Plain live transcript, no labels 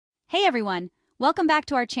Hey everyone! Welcome back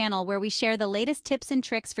to our channel where we share the latest tips and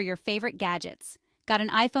tricks for your favorite gadgets. Got an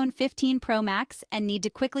iPhone 15 Pro Max and need to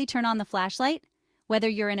quickly turn on the flashlight? Whether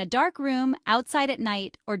you're in a dark room, outside at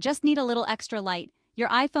night, or just need a little extra light, your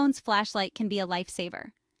iPhone's flashlight can be a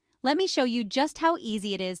lifesaver. Let me show you just how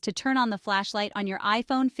easy it is to turn on the flashlight on your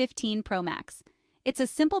iPhone 15 Pro Max. It's a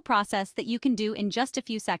simple process that you can do in just a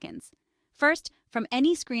few seconds. First, from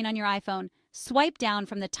any screen on your iPhone, swipe down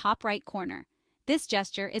from the top right corner. This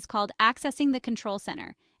gesture is called accessing the control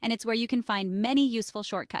center, and it's where you can find many useful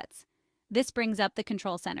shortcuts. This brings up the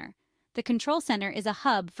control center. The control center is a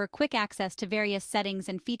hub for quick access to various settings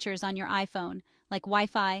and features on your iPhone, like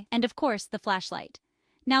Wi-Fi and, of course, the flashlight.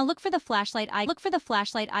 Now look for the flashlight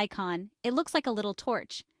icon. It looks like a little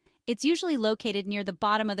torch. It's usually located near the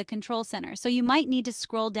bottom of the control center, so you might need to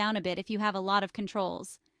scroll down a bit if you have a lot of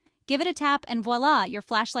controls. Give it a tap and voila, your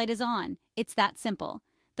flashlight is on. It's that simple.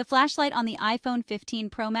 The flashlight on the iPhone 15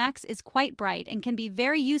 Pro Max is quite bright and can be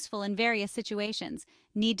very useful in various situations.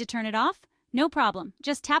 Need to turn it off? No problem.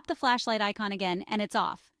 Just tap the flashlight icon again and it's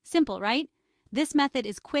off. Simple, right? This method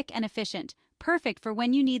is quick and efficient, perfect for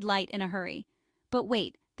when you need light in a hurry. But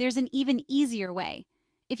wait, there's an even easier way.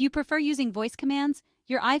 If you prefer using voice commands,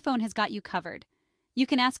 your iPhone has got you covered. You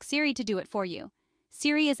can ask Siri to do it for you.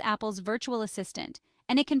 Siri is Apple's virtual assistant,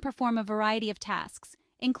 and it can perform a variety of tasks,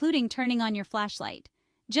 including turning on your flashlight.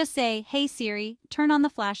 Just say, "Hey Siri, turn on the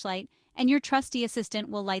flashlight," and your trusty assistant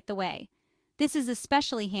will light the way. This is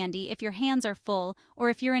especially handy if your hands are full or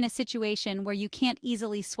if you're in a situation where you can't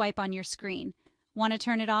easily swipe on your screen. Want to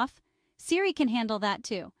turn it off? Siri can handle that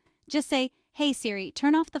too. Just say, "Hey Siri,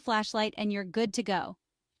 turn off the flashlight," and you're good to go.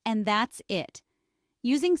 And that's it.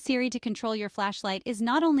 Using Siri to control your flashlight is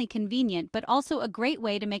not only convenient but also a great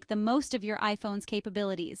way to make the most of your iPhone's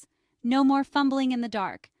capabilities. No more fumbling in the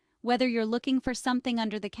dark. Whether you're looking for something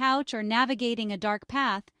under the couch or navigating a dark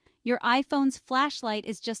path, your iPhone's flashlight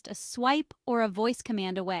is just a swipe or a voice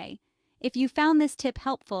command away. If you found this tip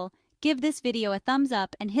helpful, give this video a thumbs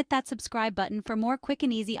up and hit that subscribe button for more quick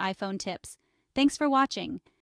and easy iPhone tips. Thanks for watching.